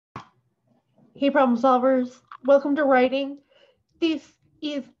Hey, problem solvers, welcome to writing. This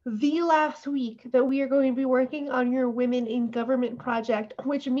is the last week that we are going to be working on your Women in Government project,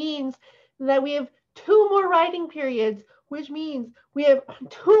 which means that we have two more writing periods, which means we have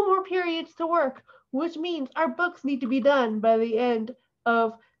two more periods to work, which means our books need to be done by the end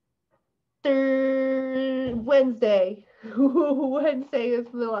of Wednesday. Wednesday is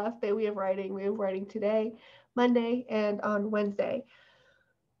the last day we have writing. We have writing today, Monday, and on Wednesday.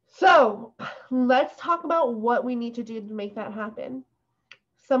 So let's talk about what we need to do to make that happen.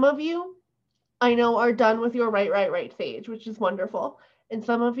 Some of you, I know, are done with your write stage, which is wonderful. And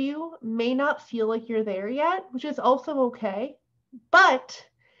some of you may not feel like you're there yet, which is also okay. But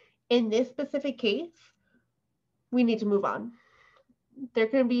in this specific case, we need to move on. There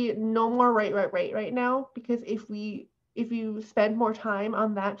can be no more write right now, because if you spend more time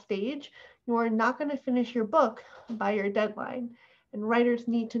on that stage, you are not going to finish your book by your deadline. And writers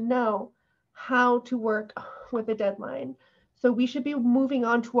need to know how to work with a deadline. So we should be moving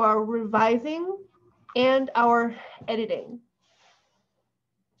on to our revising and our editing.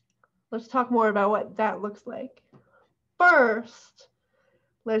 Let's talk more about what that looks like. First,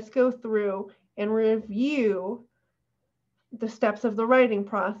 let's go through and review the steps of the writing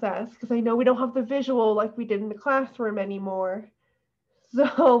process, because I know we don't have the visual like we did in the classroom anymore.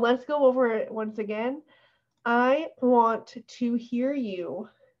 So let's go over it once again. I want to hear you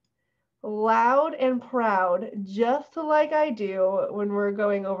loud and proud, just like I do when we're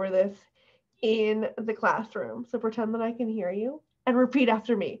going over this in the classroom. So pretend that I can hear you and repeat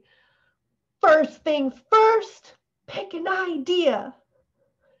after me. First things first, pick an idea.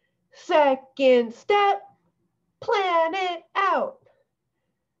 Second step, plan it out.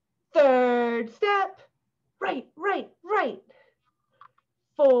 Third step, write.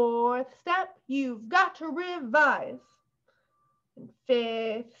 Fourth step, you've got to revise. And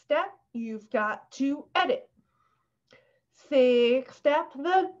fifth step, you've got to edit. Sixth step,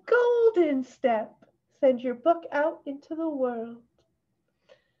 the golden step, send your book out into the world.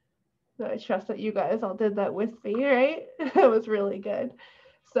 I trust that you guys all did that with me, right? That was really good.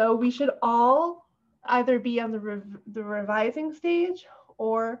 So we should all either be on the revising stage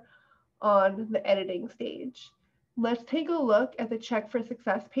or on the editing stage. Let's take a look at the check for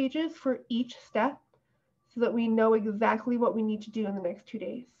success pages for each step so that we know exactly what we need to do in the next 2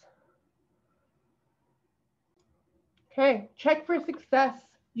 days. Okay, check for success.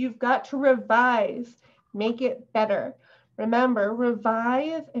 You've got to revise, make it better. Remember,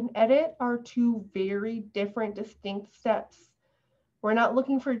 revise and edit are two very different, distinct steps. We're not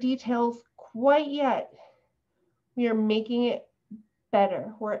looking for details quite yet. We are making it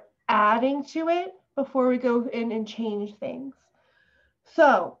better. We're adding to it before we go in and change things.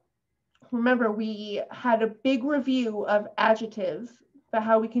 So remember, we had a big review of adjectives, about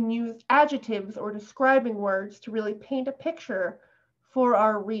how we can use adjectives or describing words to really paint a picture for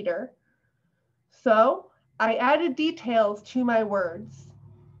our reader. So I added details to my words.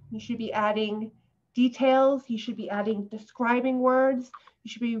 You should be adding details. You should be adding describing words.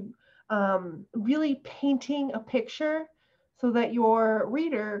 You should be really painting a picture so that your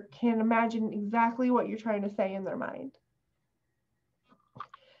reader can imagine exactly what you're trying to say in their mind.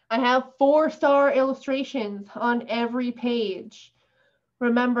 I have 4-star illustrations on every page.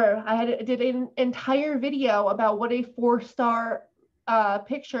 Remember, I did an entire video about what a 4-star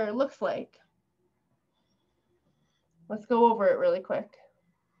picture looks like. Let's go over it really quick.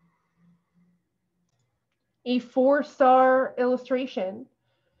 A 4-star illustration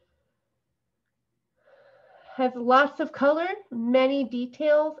has lots of color, many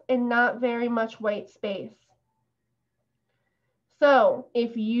details, and not very much white space. So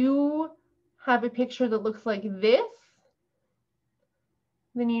if you have a picture that looks like this,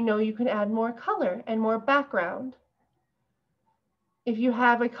 then you know you can add more color and more background. If you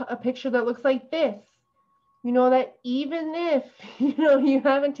have a picture that looks like this, you know that even if you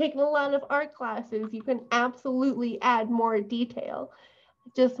haven't taken a lot of art classes, you can absolutely add more detail.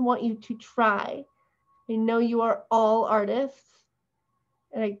 I just want you to try. I know you are all artists,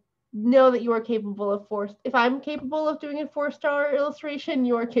 and I know that you are capable of if I'm capable of doing a 4-star illustration,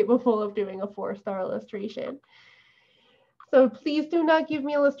 you are capable of doing a 4-star illustration. So please do not give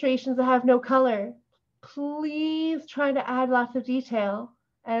me illustrations that have no color. Please try to add lots of detail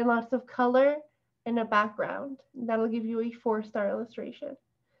and lots of color and a background. That'll give you a 4-star illustration.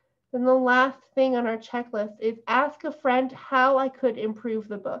 Then the last thing on our checklist is ask a friend how I could improve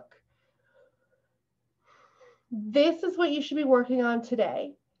the book. This is what you should be working on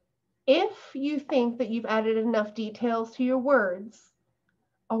today. If you think that you've added enough details to your words,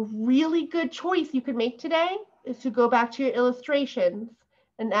 a really good choice you could make today is to go back to your illustrations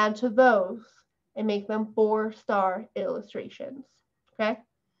and add to those and make them 4-star illustrations. Okay?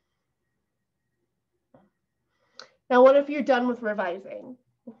 Now, what if you're done with revising?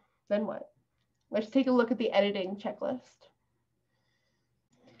 Then what? Let's take a look at the editing checklist.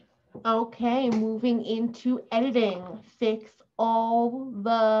 Okay, moving into editing. Fix all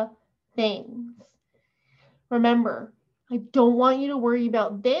the things. Remember, I don't want you to worry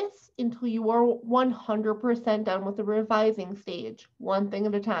about this until you are 100% done with the revising stage, one thing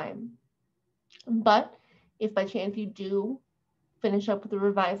at a time. But if by chance you do finish up with the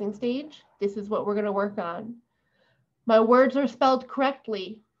revising stage, this is what we're going to work on. My words are spelled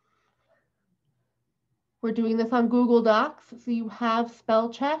correctly. We're doing this on Google Docs, so you have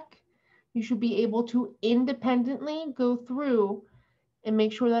spell check. You should be able to independently go through and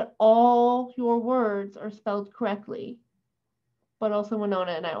make sure that all your words are spelled correctly. But also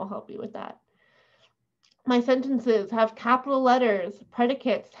Winona and I will help you with that. My sentences have capital letters,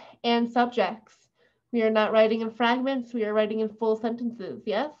 predicates, and subjects. We are not writing in fragments, we are writing in full sentences,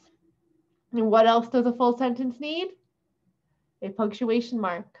 yes? And what else does a full sentence need? A punctuation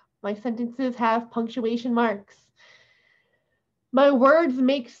mark. My sentences have punctuation marks. My words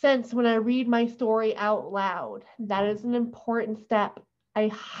make sense when I read my story out loud. That is an important step. I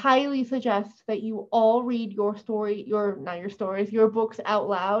highly suggest that you all read your books out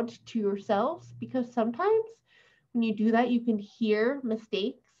loud to yourselves, because sometimes when you do that, you can hear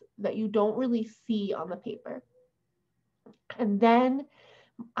mistakes that you don't really see on the paper. And then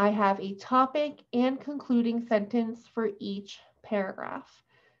I have a topic and concluding sentence for each paragraph.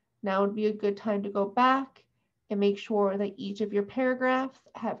 Now would be a good time to go back and make sure that each of your paragraphs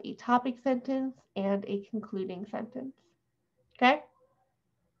have a topic sentence and a concluding sentence. Okay?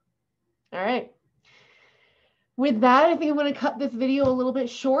 All right. With that, I think I'm going to cut this video a little bit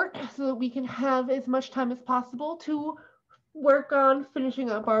short so that we can have as much time as possible to work on finishing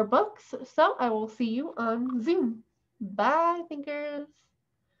up our books. So I will see you on Zoom. Bye, thinkers.